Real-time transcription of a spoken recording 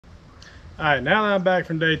All right, now that I'm back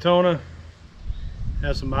from Daytona,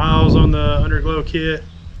 have some miles on the underglow kit.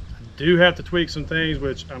 I do have to tweak some things,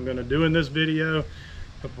 which I'm gonna do in this video.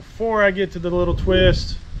 But before I get to the little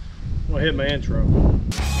twist, I'm gonna hit my intro.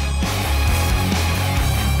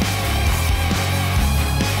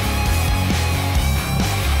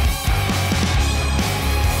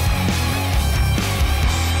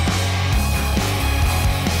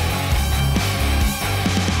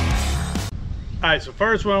 All right, so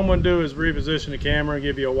first what I'm gonna do is reposition the camera and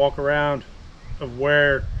give you a walk around of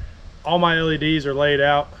where all my LEDs are laid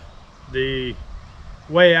out. The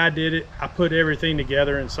way I did it, I put everything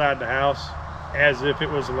together inside the house as if it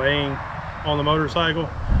was laying on the motorcycle.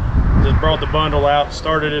 Just brought the bundle out,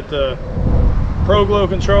 started at the Pro Glow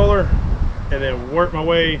controller, and then worked my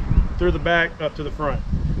way through the back up to the front,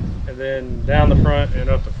 and then down the front and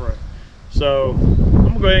up the front. So I'm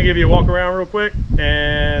gonna go ahead and give you a walk around real quick,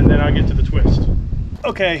 and then I'll get to the twist.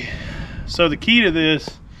 Okay, so the key to this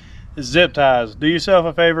is zip ties. Do yourself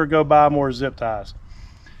a favor, go buy more zip ties.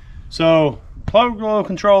 So Pro Glow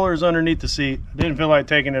controller is underneath the seat. I didn't feel like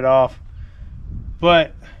taking it off,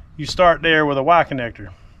 but you start there with a Y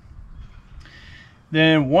connector.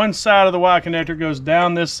 Then one side of the Y connector goes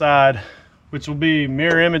down this side, which will be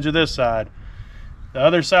mirror image of this side. The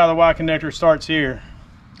other side of the Y connector starts here.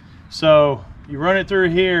 So you run it through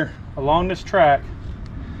here along this track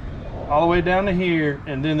all the way down to here,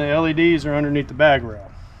 and then the LEDs are underneath the bag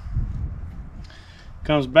rail.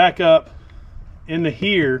 Comes back up into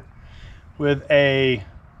here with a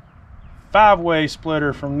 5-way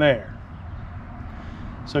splitter from there.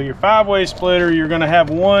 So your 5-way splitter, you're going to have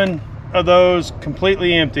one of those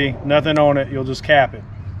completely empty, nothing on it, you'll just cap it.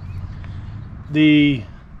 The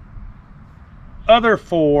other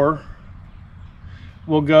 4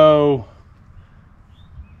 will go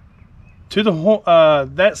to the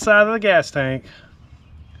that side of the gas tank,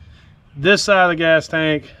 this side of the gas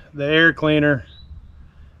tank, the air cleaner,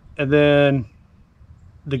 and then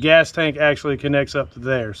the gas tank actually connects up to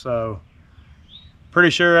there. So pretty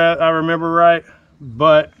sure I remember right,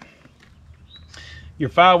 but your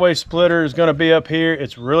 5-way splitter is going to be up here.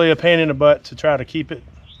 It's really a pain in the butt to try to keep it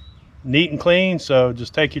neat and clean, so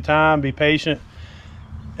just take your time, be patient.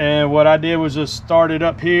 And what I did was just start it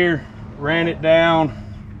up here, ran it down,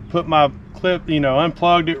 put my clip,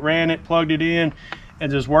 unplugged it, ran it, plugged it in,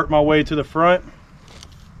 and just worked my way to the front.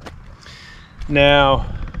 Now,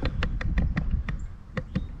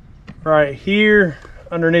 right here,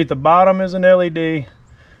 underneath the bottom is an LED.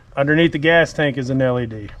 Underneath the gas tank is an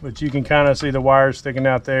LED, which you can kind of see the wires sticking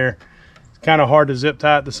out there. It's kind of hard to zip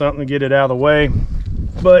tie it to something to get it out of the way,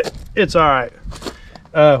 but it's all right.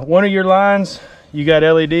 One of your lines, you got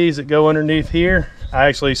LEDs that go underneath here. I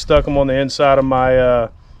actually stuck them on the inside of my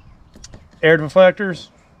air deflectors.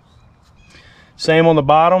 Same on the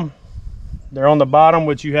bottom. They're on the bottom,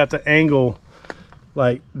 which you have to angle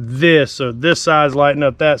like this. So this side's lighting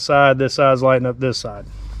up that side, this side's lighting up this side.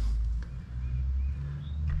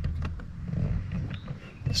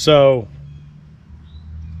 So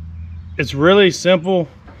it's really simple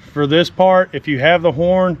for this part. If you have the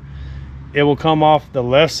horn, it will come off the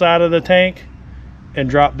left side of the tank and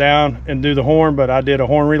drop down and do the horn, but I did a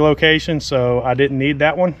horn relocation, so I didn't need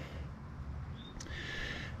that one.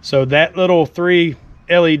 So that little 3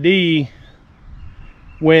 LED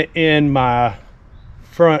went in my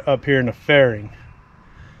front up here in the fairing.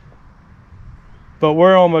 But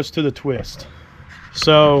we're almost to the twist.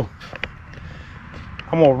 So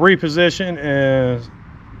I'm gonna reposition and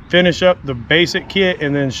finish up the basic kit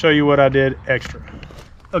and then show you what I did extra.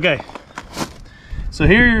 Okay, so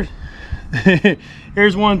here's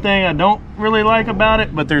one thing I don't really like about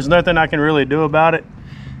it, but there's nothing I can really do about it,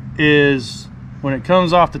 is when it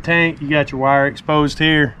comes off the tank, you got your wire exposed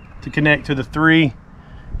here to connect to the 3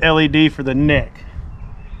 LED for the neck.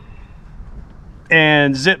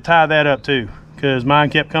 And zip tie that up too, because mine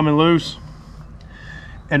kept coming loose.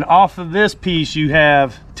 And off of this piece, you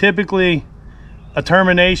have typically a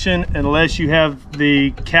termination unless you have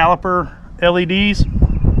the caliper LEDs,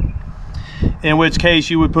 in which case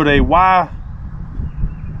you would put a Y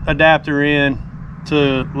adapter in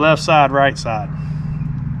to left side, right side.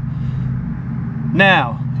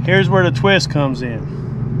 Now, here's where the twist comes in,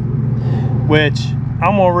 which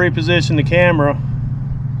I'm gonna reposition the camera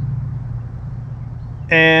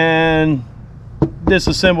and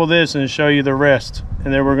disassemble this and show you the rest.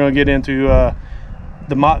 And then we're gonna get into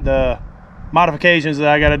the modifications that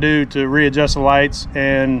I gotta do to readjust the lights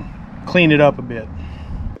and clean it up a bit.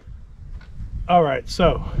 All right,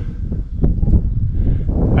 so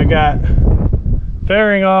I got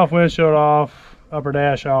fairing off, windshield off, upper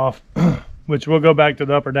dash off, which we'll go back to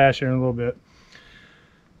the upper dash here in a little bit.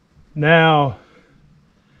 Now,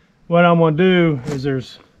 what I'm gonna do is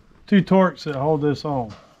there's two torques that hold this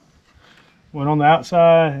on. One on the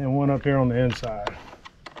outside and one up here on the inside.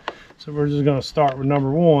 So we're just gonna start with number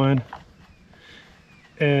one,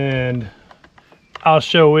 and I'll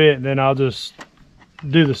show it, and then I'll just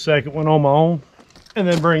do the second one on my own, and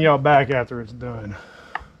then bring y'all back after it's done.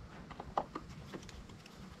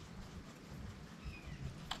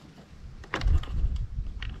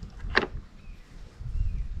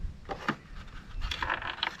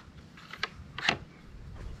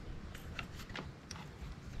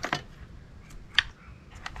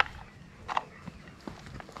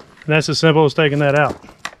 And that's as simple as taking that out.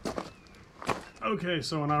 Okay,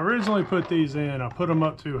 so when I originally put these in, I put them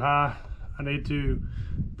up too high. I need to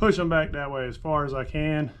push them back that way as far as I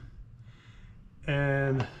can.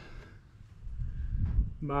 And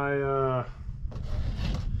my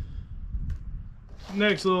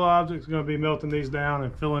next little object is going to be melting these down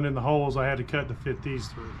and filling in the holes I had to cut to fit these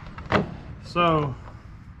through. So,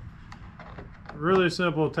 really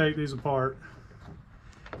simple to take these apart.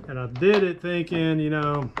 And I did it thinking, you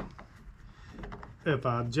know, if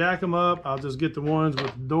I jack them up, I'll just get the ones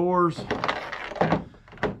with doors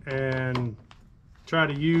and try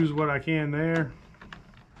to use what I can there.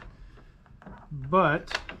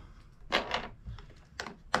 But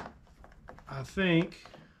I think,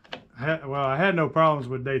 I had no problems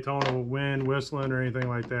with Daytona with wind whistling or anything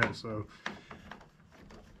like that, so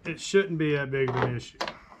it shouldn't be that big of an issue.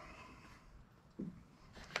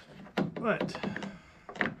 But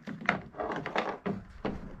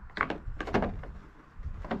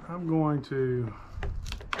I'm going to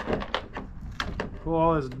pull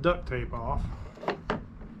all this duct tape off,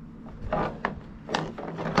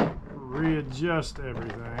 readjust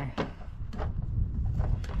everything,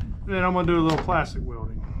 then I'm going to do a little plastic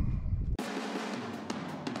welding.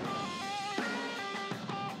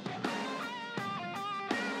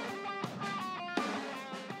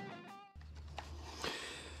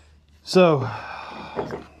 So,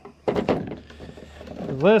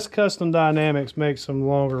 Les Custom Dynamics makes some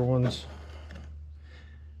longer ones.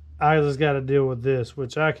 I just got to deal with this,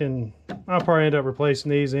 which I'll probably end up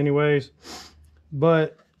replacing these anyways.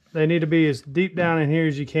 But they need to be as deep down in here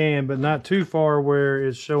as you can, but not too far where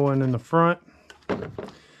it's showing in the front.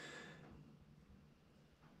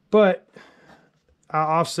 But I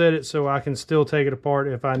offset it so I can still take it apart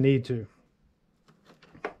if I need to.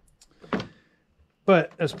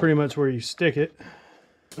 But that's pretty much where you stick it.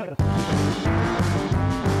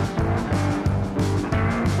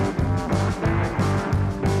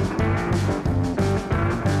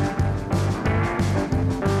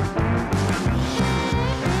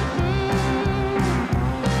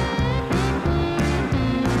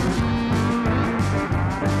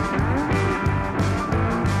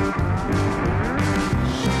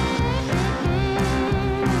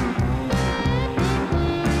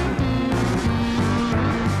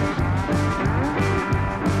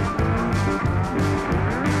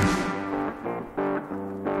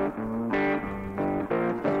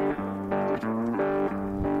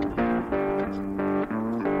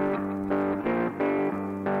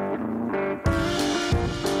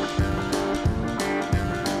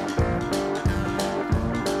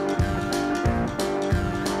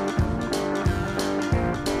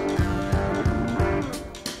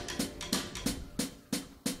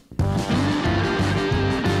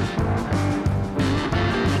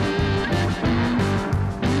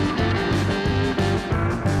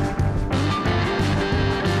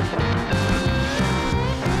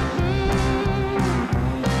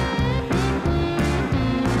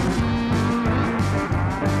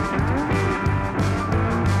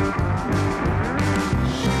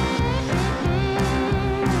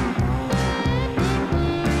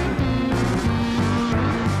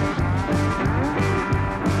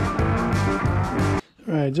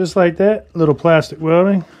 Alright, just like that, little plastic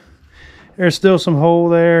welding. There's still some hole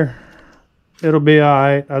there. It'll be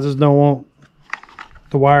alright. I just don't want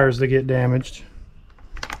the wires to get damaged.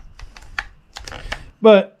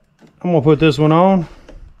 But I'm going to put this one on,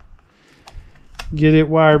 get it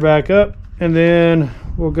wired back up, and then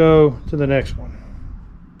we'll go to the next one.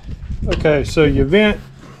 Okay, so your vent,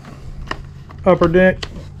 upper deck,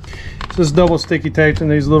 it's just double sticky taped in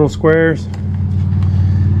these little squares.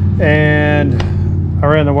 And I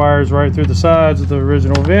ran the wires right through the sides of the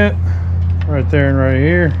original vent, right there and right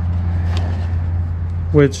here,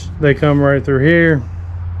 which they come right through here.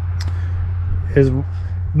 Is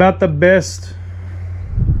about the best.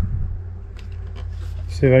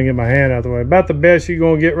 See if I can get my hand out of the way. About the best you're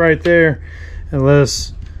gonna get right there,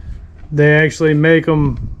 unless they actually make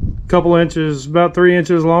them couple inches, about 3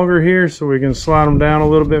 inches longer here, so we can slide them down a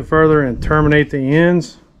little bit further and terminate the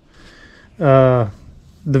ends. The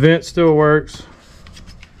vent still works.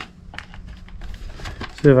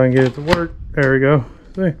 See if I can get it to work. There we go.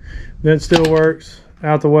 See, vent still works.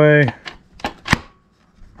 Out the way.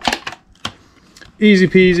 Easy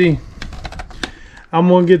peasy. I'm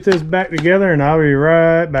gonna get this back together and I'll be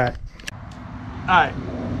right back. All right,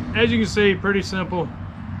 as you can see, pretty simple.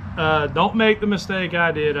 Don't make the mistake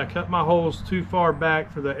I did. I cut my holes too far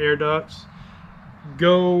back for the air ducts.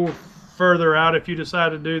 Go further out if you decide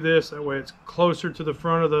to do this. That way it's closer to the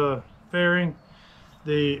front of the fairing.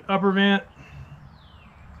 The upper vent,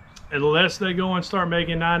 unless they go and start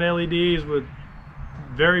making 9 LEDs with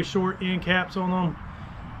very short end caps on them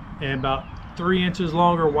and about 3 inches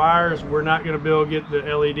longer wires, we're not going to be able to get the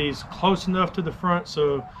LEDs close enough to the front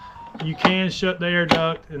so you can shut the air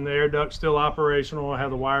duct and the air duct's still operational. I have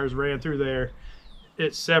the wires ran through there.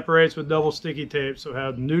 It separates with double sticky tape, so I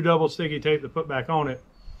have new double sticky tape to put back on it.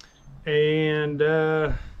 And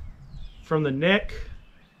from the neck,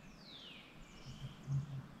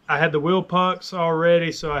 I had the wheel pucks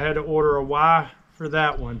already, so I had to order a Y for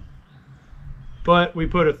that one. But we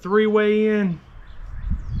put a 3-way in.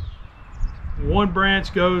 One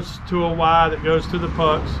branch goes to a Y that goes to the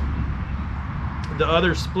pucks. The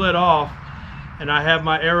other split off, and I have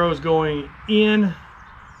my arrows going in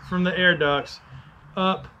from the air ducts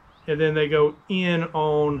up, and then they go in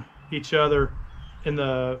on each other in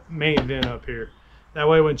the main vent up here. That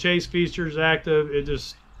way when chase feature is active, it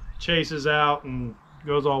just chases out and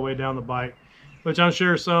goes all the way down the bike, which I'm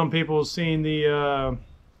sure some people have seen the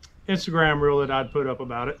Instagram reel that I'd put up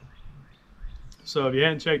about it. So if you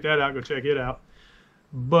hadn't checked that out, go check it out.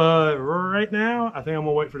 But right now, I think I'm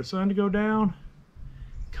gonna wait for the sun to go down,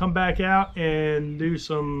 come back out and do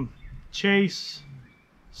some chase,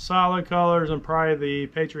 solid colors, and probably the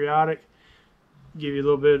patriotic. Give you a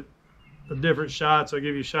little bit of different shots. I'll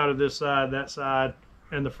give you a shot of this side, that side,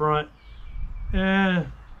 and the front. And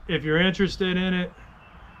if you're interested in it,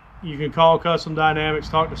 you can call Custom Dynamics,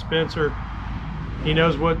 talk to Spencer. He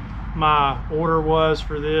knows what my order was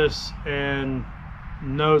for this and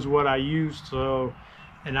knows what I used, so,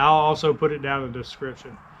 and I'll also put it down in the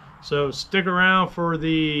description. So stick around for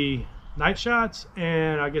the night shots,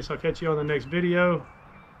 and I guess I'll catch you on the next video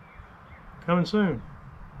coming soon.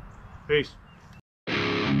 Peace.